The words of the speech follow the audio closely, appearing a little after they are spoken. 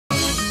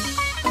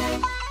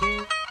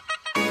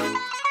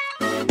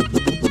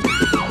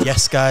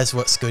Yes, guys,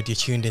 what's good? You're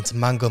tuned into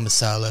Mango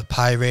Masala,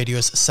 Pi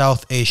Radio's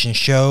South Asian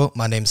show.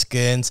 My name's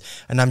Gurns,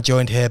 and I'm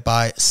joined here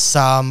by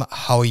Sam.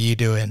 How are you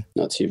doing?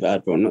 Not too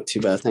bad, bro. Not too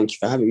bad. Thank you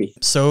for having me.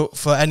 So,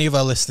 for any of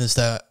our listeners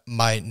that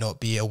might not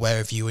be aware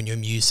of you and your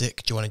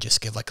music, do you want to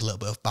just give like a little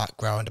bit of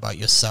background about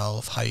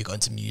yourself, how you got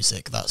into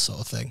music, that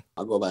sort of thing?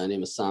 I go by the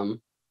name of Sam.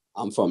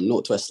 I'm from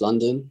Northwest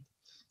London.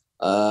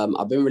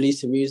 I've been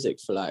releasing music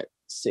for like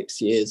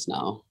 6 years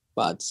now,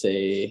 but I'd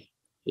say,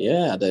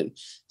 yeah, I don't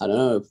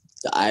know,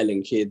 the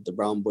island kid, the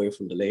brown boy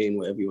from the lane,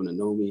 whatever you want to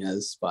know me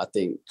as. But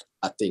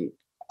I think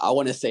I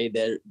want to say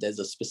there's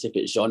a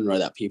specific genre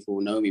that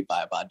people know me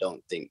by, but I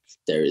don't think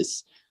there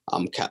is.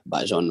 I'm capped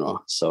by genre.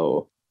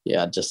 So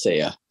yeah, I'd just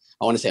say I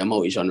want to say a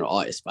multi-genre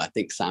artist, but I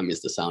think Sam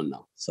is the sound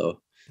now.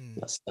 So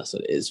that's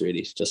what it is,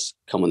 really. Just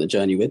come on the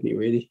journey with me,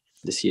 really.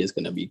 This year's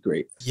gonna be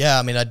great. Yeah,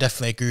 I mean, I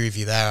definitely agree with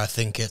you there. I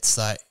think it's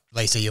like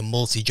you say, you're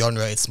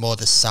multi-genre. It's more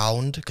the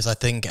sound, because I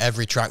think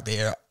every track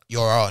that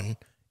you're on,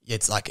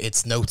 it's like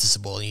it's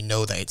noticeable and you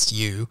know that it's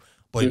you,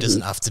 but it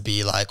doesn't have to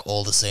be like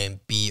all the same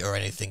beat or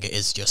anything. It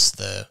is just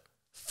the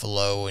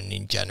flow, and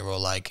in general,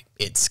 like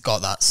it's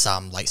got that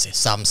Sam, like say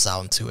Sam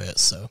sound to it.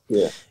 So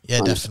yeah,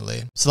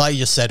 definitely. So like you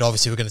just said,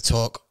 obviously we're going to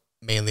talk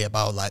mainly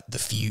about like the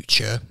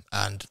future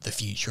and the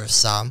future of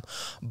Sam,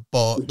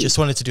 but just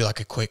wanted to do like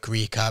a quick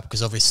recap,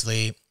 because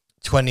obviously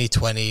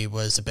 2020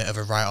 was a bit of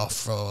a write-off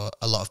for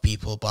a lot of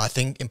people, but I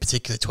think in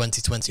particular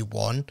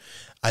 2021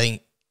 I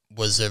think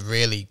was a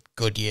really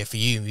good year for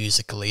you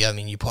musically. I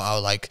mean, you put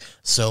out like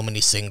so many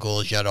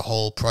singles, you had a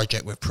whole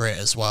project with Prit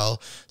as well.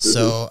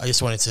 So I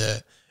just wanted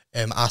to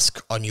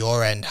ask on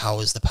your end, how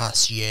has the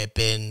past year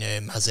been?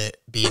 Has it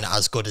been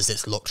as good as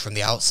it's looked from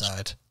the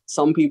outside?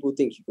 Some people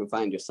think you can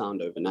find your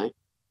sound overnight,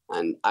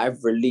 and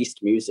I've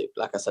released music.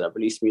 Like I said, I've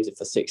released music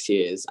for 6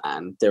 years,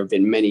 and there have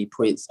been many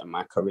points in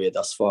my career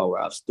thus far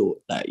where I've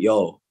thought that,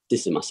 yo,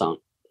 this is my sound,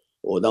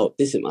 or no,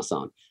 this is my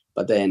sound.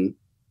 But then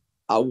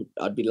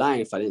I'd be lying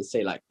if I didn't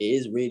say, like, it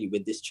is really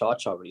with this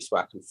chart release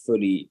where I can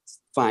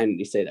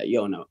finally say that,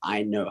 yo, no,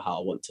 I know how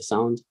I want to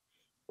sound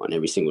on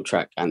every single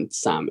track, and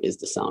Sam is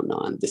the sound now,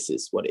 and this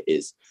is what it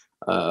is.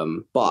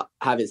 But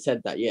having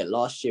said that, yeah,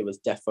 last year was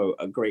defo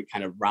a great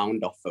kind of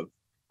round off of,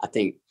 I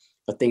think,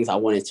 the things I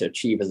wanted to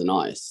achieve as an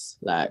artist.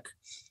 Like,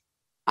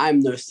 I'm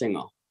no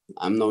singer,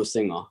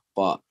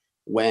 but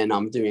when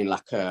I'm doing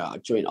like a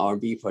joint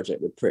R&B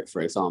project with Prit,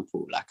 for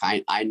example, like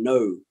I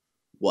know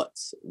what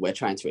we're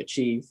trying to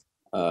achieve,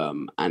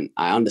 and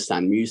I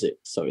understand music.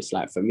 So it's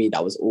like, for me,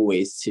 that was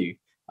always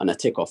on a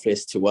tick off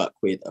list to work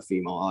with a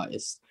female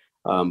artist,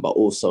 but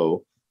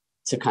also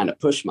to kind of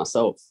push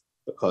myself,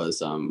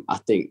 because I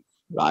think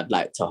I'd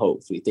like to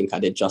hopefully think I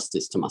did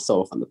justice to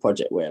myself and the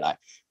project, where like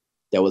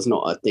there was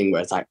not a thing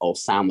where it's like, oh,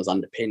 Sam was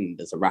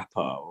underpinned as a rapper,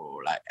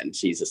 or like, and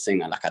she's a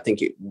singer. Like, I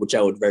think it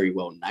gelled very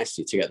well,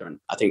 nicely together. And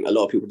I think a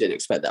lot of people didn't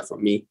expect that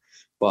from me.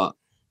 But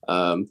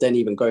then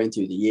even going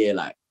through the year,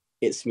 like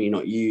It's Me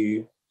Not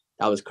You,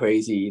 that was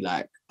crazy.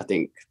 Like, I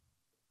think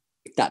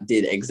that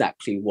did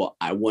exactly what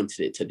I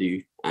wanted it to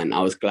do. And I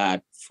was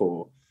glad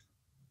for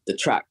the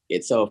track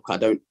itself. I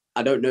don't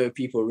know if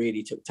people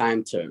really took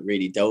time to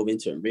really delve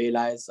into and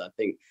realize. I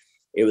think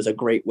it was a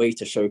great way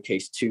to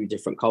showcase two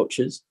different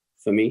cultures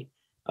for me.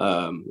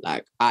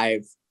 Like,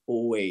 I've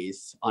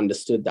always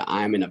understood that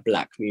I'm in a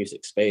Black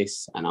music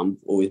space, and I've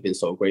always been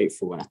so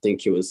grateful. And I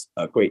think it was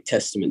a great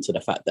testament to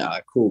the fact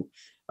that, cool,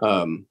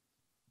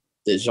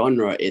 the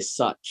genre is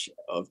such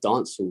of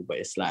dancehall, but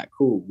it's like,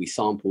 cool, we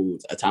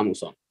sampled a Tamil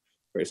song,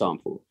 for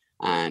example.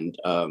 And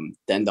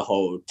then the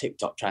whole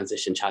TikTok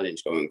transition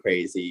challenge going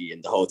crazy,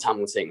 and the whole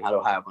Tamil thing,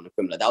 Hello Hi on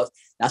the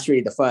that's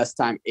really the first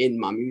time in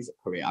my music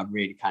career I've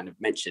really kind of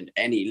mentioned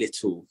any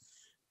little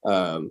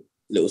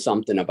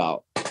something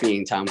about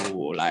being Tamil,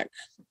 or like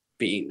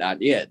being that,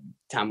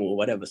 Tamil or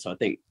whatever. So I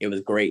think it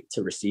was great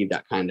to receive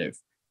that kind of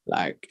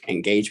like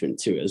engagement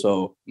too as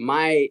well.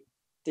 My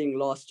thing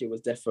last year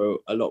was defo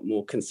a lot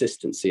more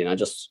consistency, and I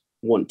just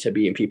want to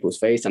be in people's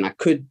face, and I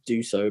could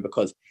do so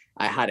because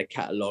I had a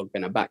catalogue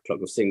and a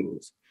backlog of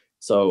singles.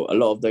 So a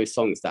lot of those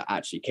songs that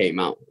actually came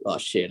out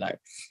last year, like,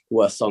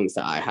 were songs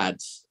that I had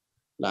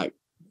like,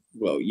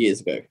 well, years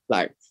ago.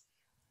 Like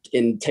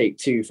in Take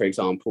Two, for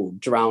example,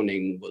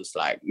 Drowning was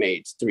like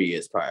made 3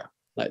 years prior,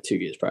 like 2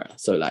 years prior.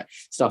 So like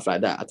stuff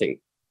like that, I think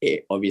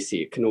it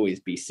can always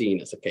be seen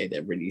as, okay,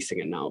 they're releasing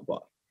it now,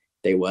 but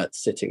they weren't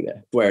sitting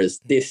there. Whereas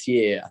this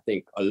year, I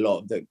think a lot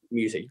of the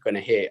music you're going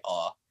to hear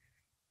are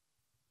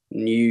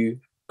new,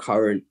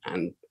 current,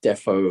 and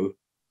defo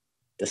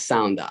the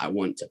sound that I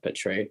want to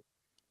portray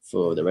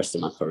for the rest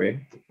of my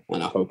career,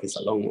 and I hope it's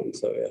a long one.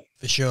 So yeah,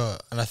 for sure.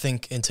 And I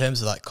think in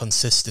terms of like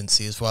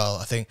consistency as well,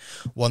 I think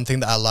one thing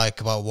that I like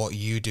about what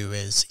you do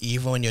is,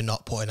 even when you're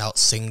not putting out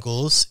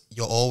singles,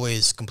 you're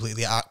always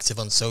completely active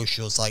on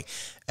socials. Like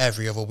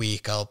every other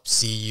week I'll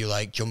see you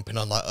like jumping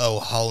on like, oh,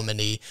 how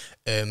many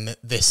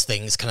this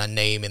things can I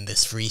name in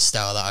this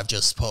freestyle that I've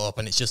just put up,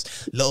 and it's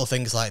just little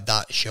things like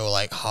that show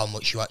like how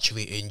much you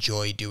actually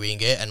enjoy doing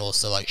it, and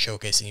also like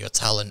showcasing your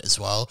talent as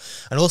well.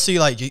 And also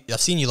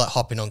I've seen you like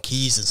hopping on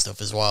keys and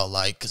stuff as well,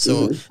 like,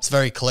 so it's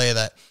very clear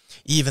that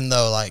even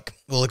though like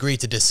we'll agree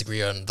to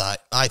disagree on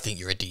that, I think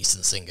you're a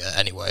decent singer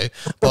anyway.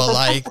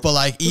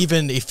 But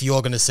even if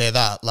you're gonna say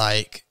that,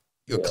 like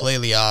you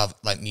clearly are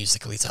like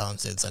musically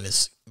talented, and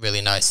it's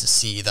really nice to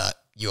see that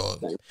you're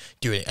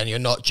doing it, and you're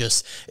not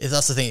just,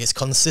 that's the thing, it's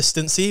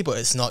consistency, but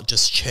it's not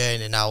just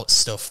churning out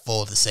stuff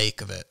for the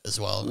sake of it as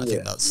well. I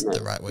think that's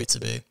the right way to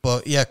be.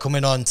 But yeah,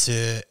 coming on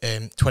to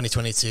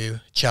 2022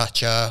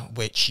 Cha-Cha,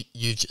 which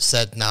you've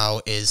said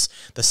now is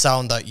the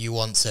sound that you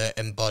want to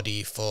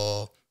embody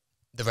for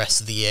the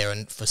rest of the year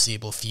and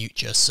foreseeable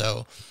future.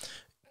 So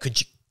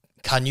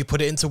can you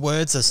put it into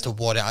words as to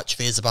what it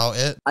actually is about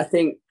it? I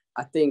think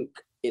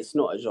it's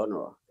not a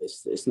genre.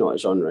 It's not a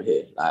genre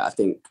here. I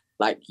think,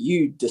 like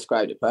you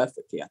described it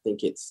perfectly. I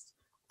think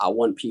I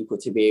want people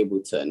to be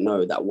able to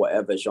know that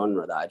whatever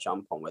genre that I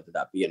jump on, whether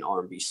that be an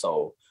R&B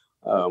soul,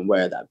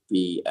 whether that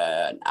be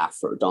an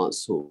Afro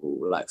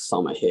dancehall like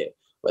summer hit,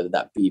 whether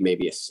that be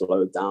maybe a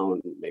slow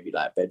down, maybe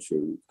like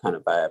bedroom kind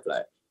of vibe,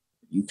 like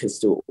you can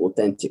still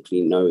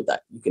authentically know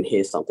that you can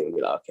hear something and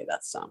be like, okay,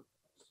 that's Sam.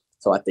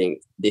 So I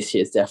think this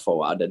year's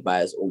therefore I'd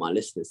advise all my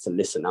listeners to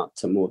listen out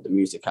to more of the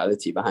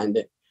musicality behind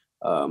it.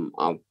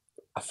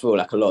 I feel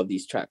like a lot of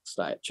these tracks,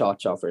 like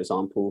Cha-Cha, for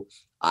example,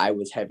 I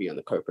was heavy on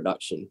the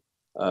co-production.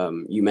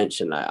 You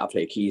mentioned like I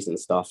play keys and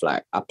stuff.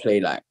 Like I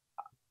play like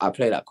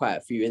quite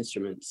a few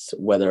instruments,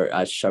 whether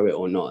I show it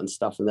or not and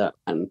stuff like that.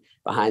 And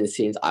behind the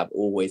scenes, I've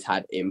always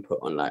had input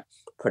on like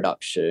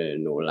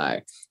production or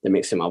like the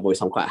mixing my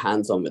voice. I'm quite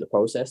hands-on with the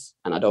process,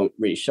 and I don't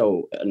really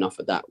show enough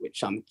of that,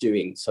 which I'm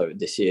doing so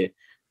this year.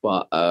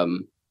 But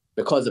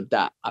because of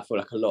that, I feel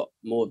like a lot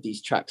more of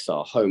these tracks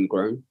are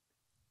homegrown.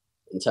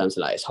 In terms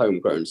of like it's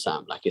homegrown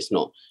Sam, like it's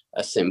not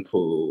a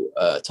simple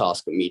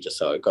task of me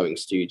just going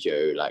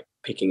studio, like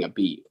picking a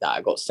beat that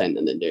I got sent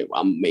and then doing.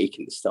 I'm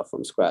making the stuff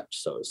from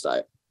scratch, so it's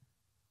like,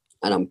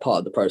 and I'm part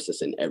of the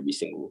process in every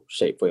single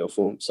shape, way, or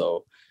form.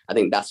 So I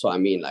think that's what I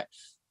mean. Like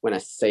when I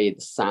say the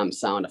S.A.M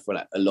sound, I feel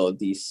like a lot of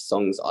these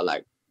songs are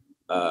like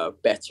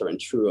better and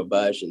truer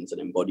versions and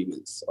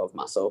embodiments of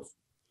myself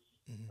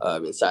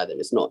inside them.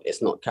 It's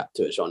not capped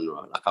to a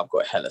genre. Like I've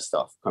got hella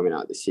stuff coming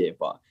out this year,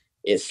 but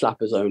it's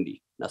slappers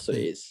only. That's what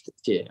it is.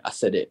 Yeah, I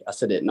said it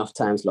enough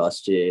times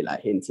last year,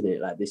 like hinting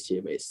it like this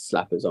year, but it's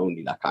slappers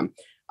only. Like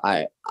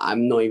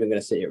I'm not even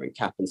gonna sit here and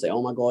cap and say,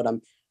 oh my god,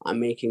 I'm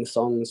making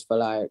songs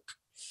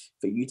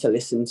for you to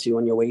listen to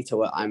on your way to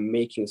work. I'm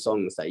making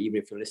songs that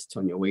even if you listen to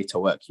on your way to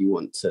work, you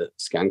want to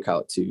skank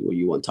out to, or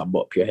you want to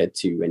bop your head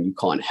to, and you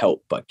can't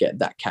help but get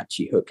that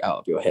catchy hook out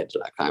of your head.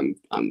 Like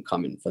I'm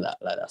coming for that.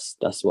 Like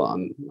that's what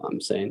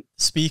I'm saying.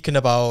 Speaking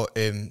about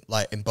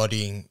like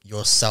embodying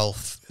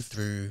yourself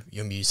through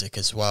your music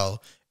as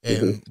well.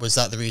 Was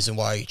that the reason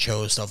why you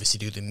chose to obviously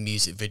do the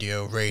music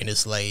video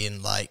Rayners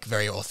Lane, like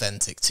very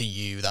authentic to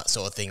you, that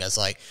sort of thing, as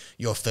like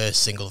your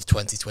first single of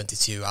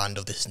 2022 and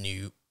of this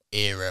new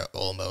era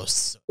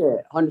almost? Yeah,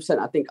 100%.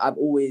 I think I've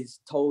always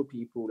told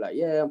people like,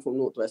 yeah, I'm from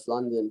Northwest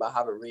London, but I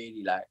haven't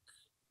really like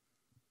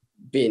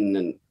been,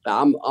 and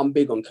like, I'm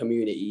big on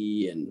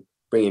community and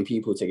bringing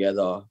people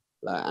together.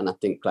 Like, and I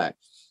think like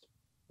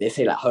they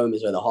say like home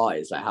is where the heart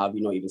is. Like, how have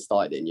you not even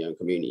started in your own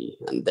community?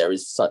 And there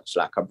is such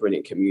like a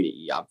brilliant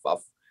community. I've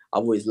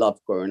always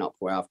loved growing up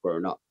where I've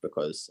grown up,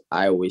 because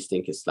I always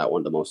think it's like one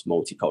of the most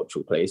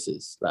multicultural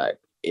places. Like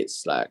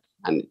it's like,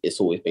 and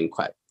it's always been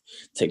quite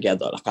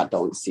together. Like I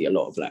don't see a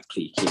lot of like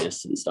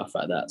cliqueiness and stuff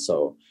like that.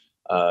 So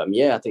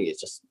yeah, I think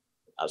it's just,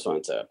 I just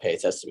wanted to pay a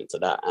testament to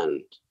that,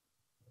 and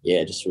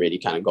yeah, just really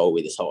kind of go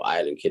with this whole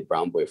island kid,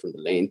 brown boy from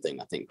the lane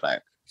thing. I think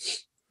like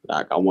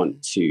I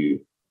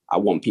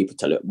want people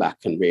to look back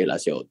and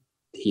realize, yo,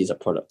 he's a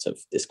product of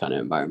this kind of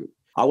environment.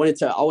 I wanted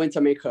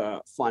to make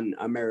a fun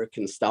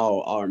American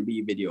style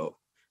R&B video,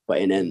 but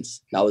in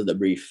ends. That was the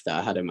brief that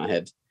I had in my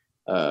head.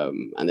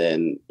 And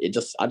then I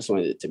just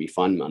wanted it to be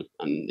fun, man.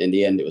 And in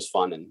the end, it was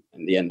fun. And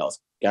in the end, I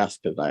was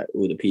gasped because like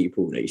all the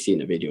people that you see in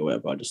the video,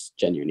 whatever, are just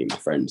genuinely my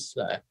friends.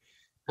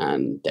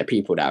 And they're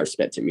people that I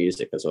respect in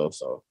music as well.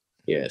 So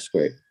yeah, it's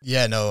great.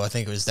 Yeah, no, I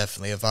think it was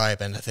definitely a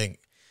vibe. And I think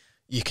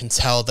you can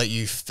tell that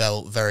you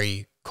felt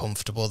very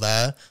comfortable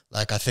there.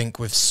 Like I think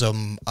with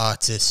some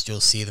artists you'll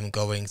see them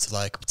going to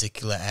like a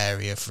particular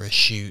area for a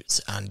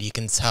shoot, and you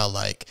can tell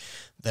like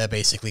they're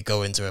basically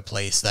going to a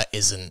place that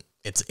isn't,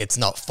 it's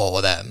not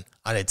for them,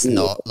 and it's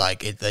not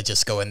like they're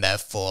just going there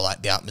for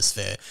like the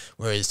atmosphere,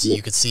 whereas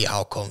you could see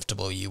how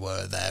comfortable you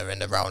were there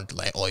and around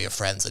like all your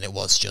friends, and it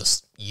was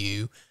just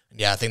you.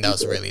 Yeah, I think that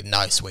was a really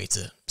nice way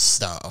to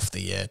start off the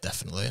year.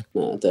 Definitely.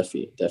 No,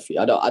 definitely.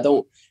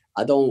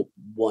 I don't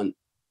want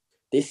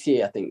this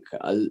year. I think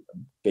a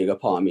bigger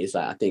part of me is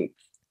like, I think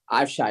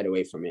I've shied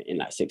away from it in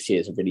like 6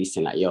 years of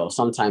releasing. Like, yo,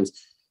 sometimes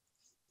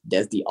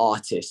there's the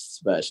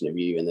artist's version of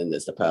you, and then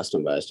there's the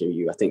personal version of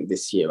you. I think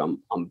this year I'm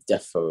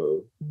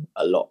defo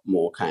a lot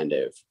more kind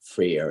of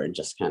freer and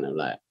just kind of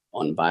like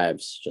on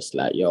vibes, just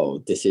like,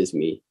 yo, this is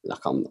me.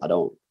 Like I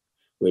don't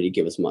really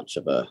give as much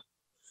of a,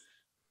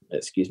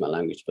 excuse my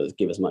language, but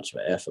give as much of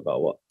an F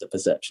about what the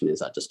perception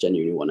is. I just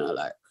genuinely want to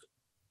like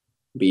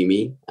be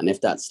me. And if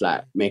that's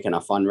like making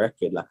a fun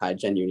record, like I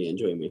genuinely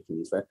enjoy making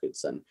these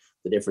records. And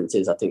the difference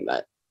is, I think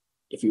that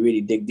if you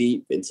really dig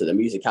deep into the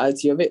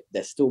musicality of it,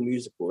 they're still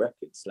musical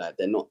records. Like,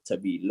 they're not to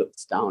be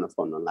looked down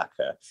upon on like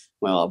a,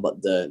 well,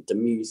 but the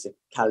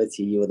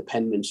musicality or the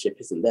penmanship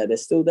isn't there. They're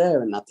still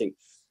there. And I think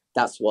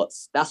that's what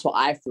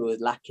I feel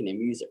is lacking in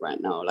music right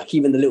now. Like,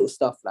 even the little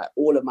stuff, like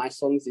all of my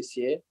songs this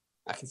year,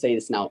 I can say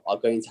this now, are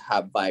going to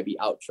have vibey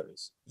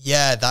outros.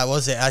 Yeah, that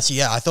was it. Actually,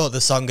 yeah, I thought the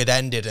song had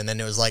ended and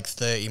then it was like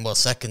 30 more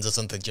seconds or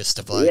something just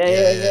of like,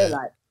 yeah.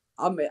 Like,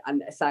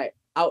 and it's like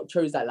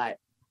outros that, like,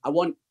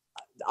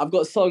 I've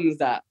got songs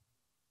that,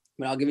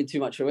 without giving too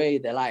much away,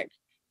 they're like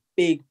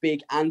big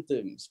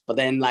anthems, but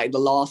then like the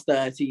last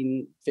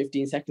 13-15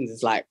 seconds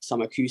is like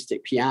some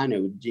acoustic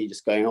piano with G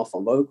just going off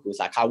on vocals.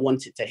 Like, I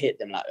wanted to hit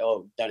them like,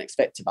 oh, don't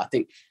expect it. But I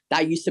think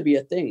that used to be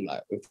a thing.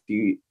 Like, if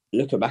you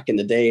look back in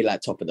the day,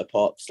 like Top of the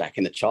Pops, like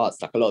in the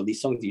charts, like a lot of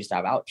these songs used to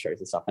have outros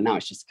and stuff, and now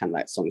it's just kind of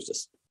like songs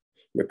just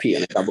repeat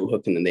on a double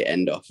hook and then they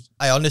end off.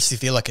 I honestly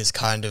feel like it's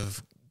kind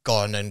of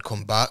gone and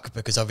come back,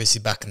 because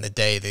obviously back in the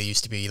day there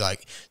used to be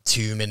like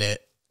 2-minute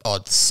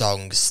odd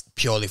songs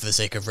purely for the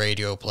sake of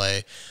radio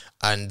play,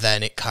 and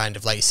then it kind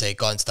of, like you say,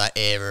 got into that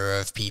era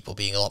of people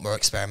being a lot more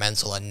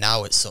experimental, and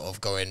now it's sort of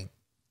going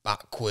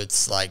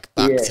backwards, like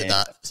back to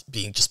that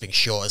being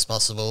short as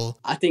possible.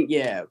 I think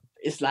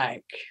it's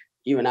like,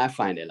 even I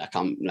find it like,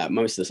 I'm like,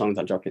 most of the songs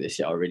I'm dropping this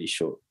year are really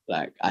short.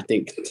 Like, I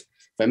think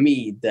for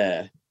me,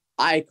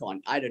 I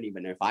don't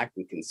even know if I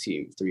can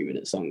consume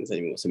 3-minute songs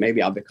anymore. So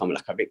maybe I'll become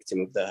like a victim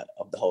of the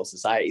whole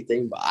society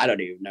thing, but I don't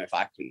even know if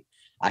I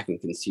can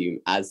consume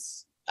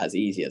as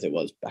easy as it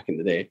was back in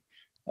the day.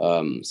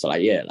 So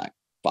like,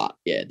 but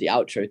the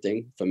outro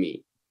thing for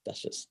me,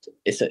 that's just,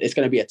 it's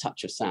going to be a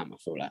touch of S.A.M, I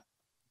feel like,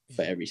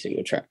 for every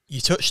single track. You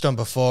touched on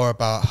before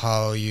about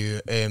how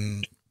you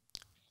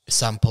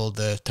sampled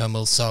the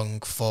Tamil song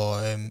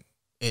for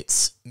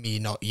It's Me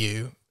Not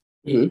You.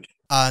 Mm-hmm.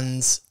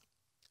 And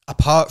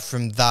apart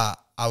from that,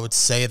 I would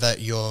say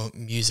that your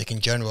music in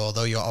general,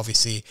 although you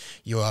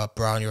are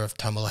brown, you're of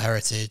Tamil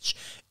heritage,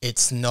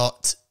 it's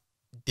not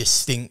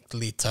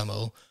distinctly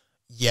Tamil,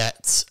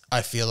 yet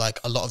I feel like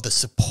a lot of the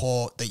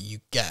support that you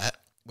get,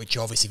 which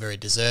you're obviously very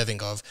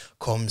deserving of,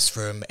 comes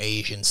from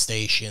Asian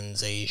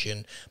stations,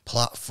 Asian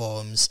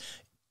platforms.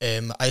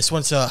 I just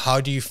want to know,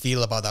 how do you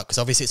feel about that? Because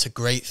obviously it's a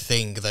great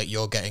thing that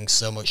you're getting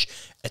so much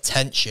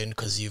attention,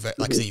 because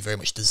like I say, you very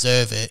much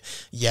deserve it.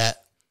 Yet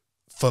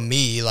for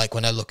me, like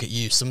when I look at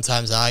you,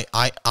 sometimes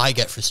I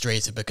get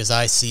frustrated because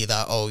I see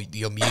that, oh,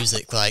 your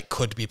music like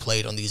could be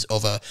played on these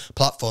other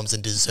platforms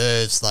and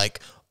deserves like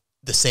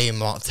the same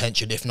amount of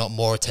attention, if not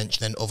more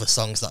attention, than other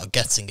songs that are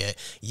getting it.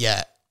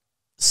 Yet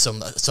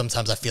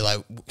sometimes I feel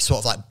like sort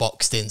of like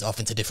boxed in off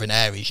into different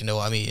areas. You know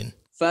what I mean?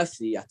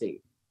 Firstly, I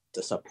think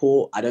the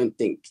support, I don't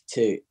think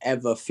to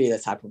ever feel a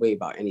type of way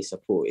about any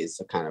support is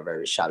a kind of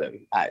very shallow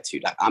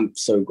attitude. Like, I'm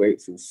so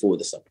grateful for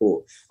the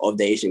support of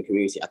the Asian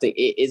community. I think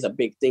it is a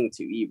big thing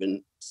to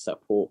even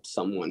support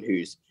someone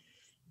who's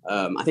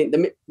I think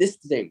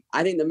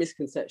the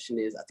misconception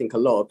is, I think a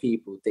lot of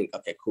people think,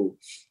 okay, cool,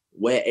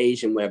 we're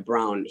Asian, we're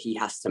brown, he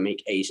has to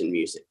make Asian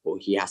music, or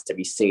he has to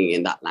be singing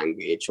in that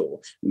language,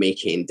 or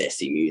making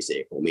Desi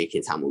music, or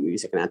making Tamil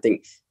music. And I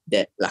think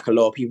that like a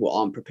lot of people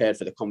aren't prepared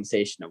for the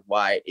conversation of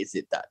why is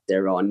it that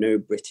there are no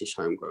British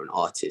homegrown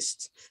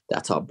artists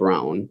that are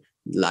brown,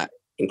 like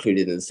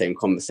included in the same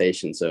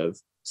conversations of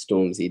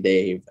Stormzy,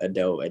 Dave,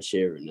 Adele, Ed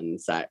Sheeran. And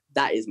it's like,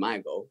 that is my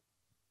goal.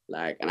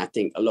 Like, and I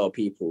think a lot of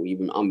people,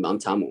 even I'm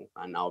Tamil,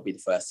 and I'll be the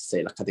first to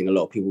say, like, I think a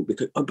lot of people,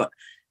 because,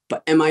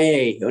 but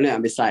MIA, you know,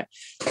 I'm just like,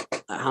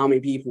 how many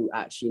people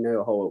actually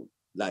know a whole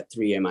like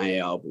 3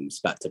 MIA albums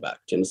back to back?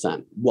 Do you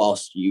understand?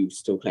 Whilst you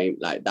still claim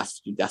like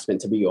that's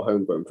meant to be your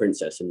homegrown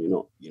princess, and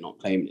you're not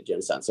claiming it. Do you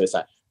understand? So it's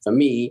like, for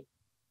me,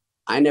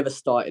 I never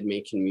started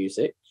making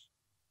music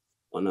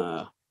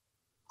on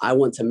I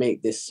want to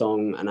make this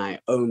song and I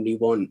only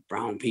want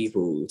brown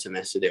people to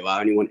mess with it, or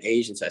I only want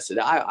Asians to mess with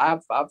it. I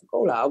have a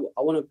goal. I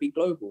want to be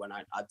global, and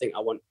I think I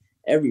want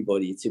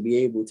everybody to be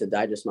able to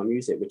digest my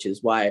music, which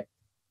is why,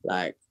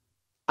 like,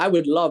 I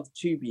would love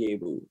to be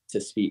able to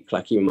speak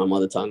like even my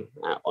mother tongue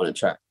on a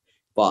track,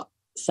 but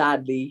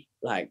sadly,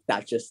 like,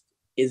 that just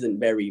isn't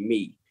very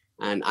me,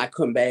 and I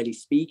can barely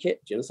speak it.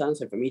 Do you understand?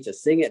 So for me to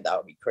sing it, that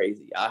would be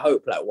crazy. I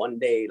hope like one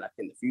day, like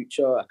in the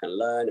future, I can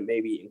learn and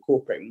maybe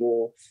incorporate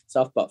more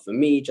stuff. But for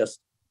me, just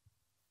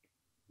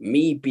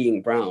me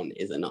being brown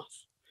is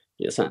enough.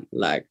 You understand?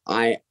 Like,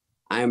 I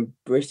am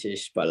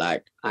British, but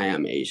like I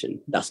am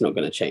Asian. That's not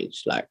going to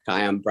change. Like,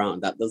 I am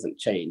brown. That doesn't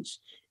change.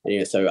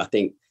 And so I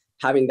think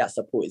having that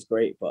support is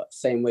great, but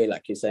same way,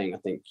 like you're saying, I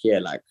think,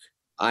 like,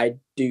 I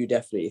do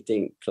definitely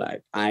think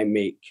like I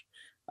make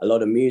a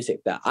lot of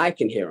music that I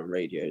can hear on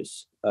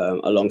radios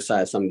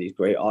alongside some of these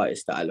great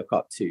artists that I look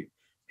up to,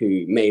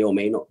 who may or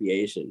may not be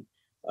Asian.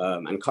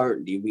 And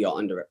currently we are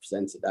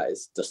underrepresented. That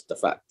is just the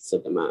facts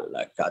of the matter.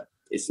 Like,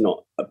 it's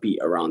not a beat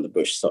around the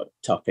bush sort of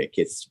topic.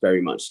 It's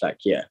very much like,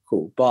 yeah,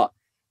 cool. But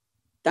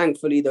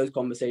thankfully those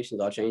conversations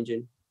are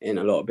changing in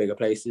a lot of bigger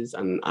places.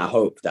 And I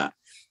hope that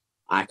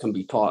I can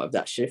be part of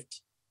that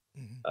shift,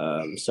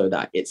 so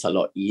that it's a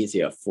lot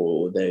easier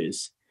for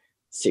those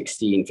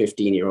 16,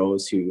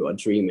 15-year-olds who are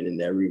dreaming in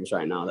their rooms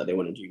right now that they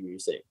want to do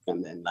music,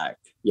 and then like,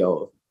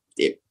 yo,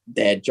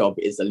 their job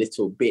is a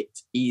little bit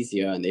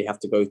easier and they have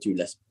to go through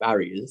less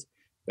barriers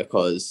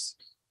because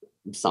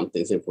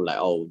something simple like,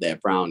 oh, they're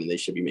brown and they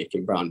should be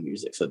making brown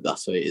music, so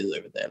that's what it is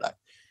over there.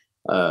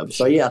 Like,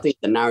 so yeah, I think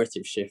the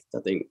narrative shift, I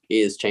think,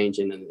 is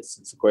changing, and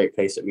it's a great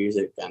place of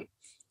music, and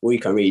all you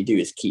can really do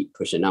is keep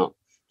pushing out.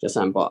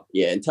 But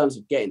yeah, in terms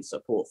of getting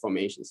support from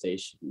Asian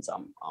stations,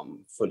 I'm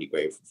fully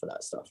grateful for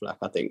that stuff. Like,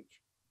 I think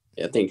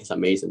it's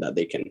amazing that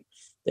they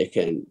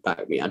can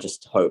back me. I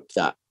just hope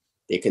that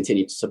they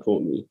continue to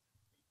support me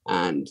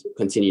and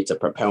continue to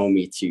propel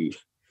me to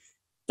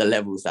the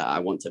levels that I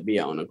want to be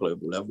at on a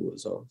global level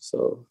as well.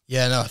 So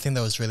yeah, no, I think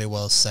that was really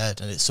well said,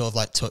 and it sort of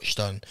like touched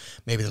on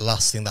maybe the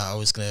last thing that I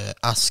was going to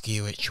ask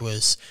you, which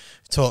was,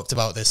 talked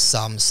about this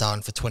S.A.M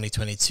sound for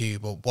 2022,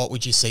 but what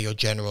would you say your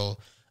general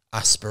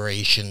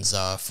aspirations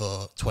are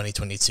for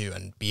 2022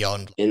 and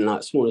beyond? In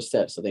like smaller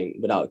steps, I think,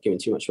 without giving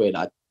too much away,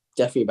 like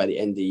definitely by the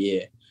end of the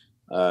year,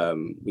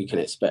 we can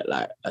expect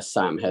like a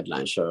S.A.M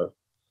headline show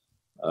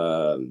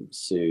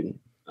soon,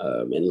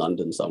 in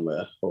London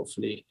somewhere,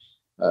 hopefully,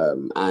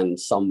 and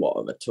somewhat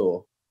of a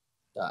tour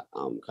that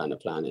I'm kind of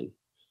planning.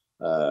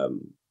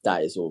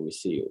 That is all we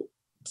see.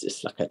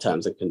 Just like a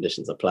terms and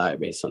conditions apply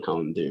based on how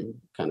I'm doing,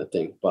 kind of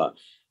thing. But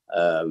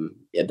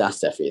yeah,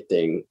 that's definitely a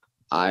thing.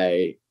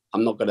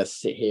 I'm not gonna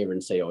sit here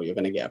and say, oh, you're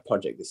gonna get a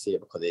project this year,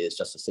 because it is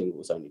just a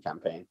singles only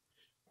campaign.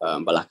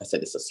 But like I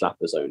said, it's a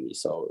slappers only.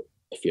 So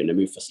if you're in the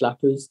mood for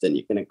slappers, then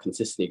you're gonna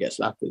consistently get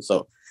slappers.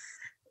 So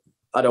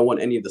I don't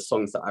want any of the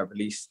songs that I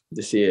released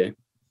this year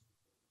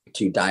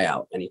to die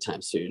out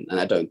anytime soon, and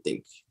I don't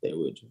think they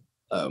would,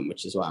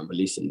 which is why I'm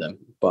releasing them.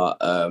 But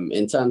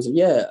in terms of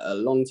a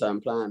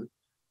long-term plan,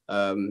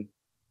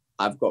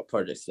 I've got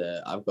projects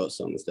there, I've got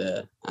songs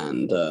there,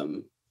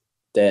 and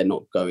they're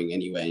not going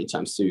anywhere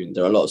anytime soon.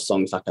 There are a lot of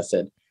songs, like I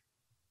said,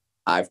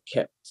 I've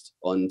kept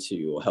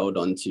onto or held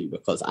onto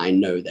because I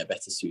know they're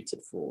better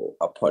suited for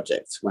a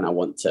project when I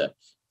want to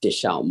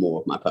dish out more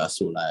of my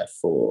personal life,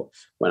 or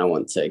when I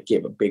want to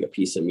give a bigger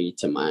piece of me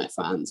to my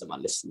fans and my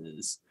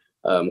listeners,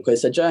 because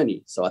it's a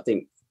journey. So I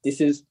think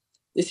this is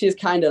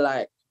kind of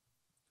like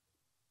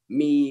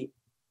me,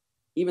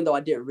 even though I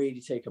didn't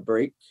really take a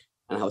break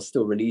and I was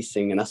still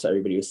releasing and that's what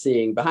everybody was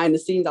seeing, behind the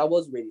scenes I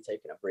was really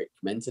taking a break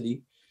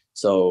mentally.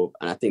 So,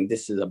 and I think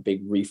this is a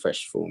big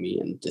refresh for me,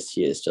 and this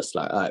year is just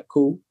like, all right,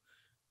 cool,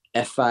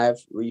 F5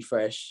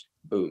 refresh,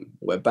 boom,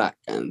 we're back,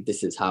 and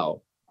this is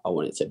how I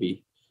want it to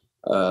be.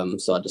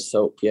 So I just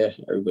hope,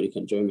 everybody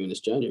can join me on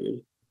this journey,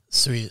 really.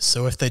 Sweet.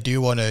 So if they do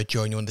want to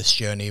join you on this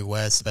journey,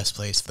 where's the best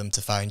place for them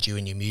to find you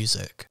and your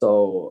music?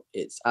 So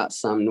it's at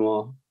Sam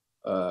Noir,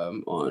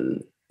 on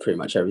pretty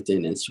much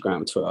everything: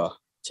 Instagram, Twitter,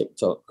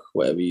 TikTok,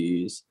 whatever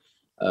you use.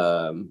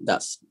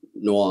 That's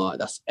Noir,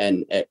 that's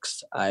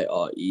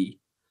NXIRE.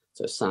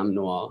 So Sam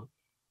Noir.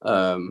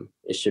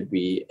 It should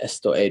be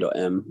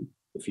S.A.M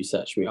if you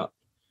search me up,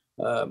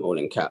 all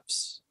in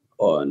caps,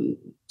 on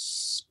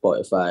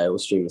Spotify or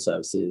streaming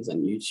services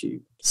and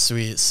YouTube.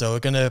 Sweet. So we're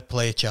gonna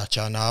play Cha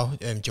Cha now.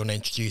 Do you want to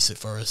introduce it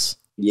for us?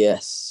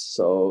 Yes.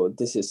 So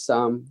this is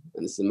Sam,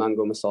 and this is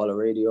Mango Masala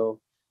Radio,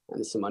 and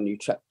this is my new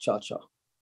track, Cha Cha.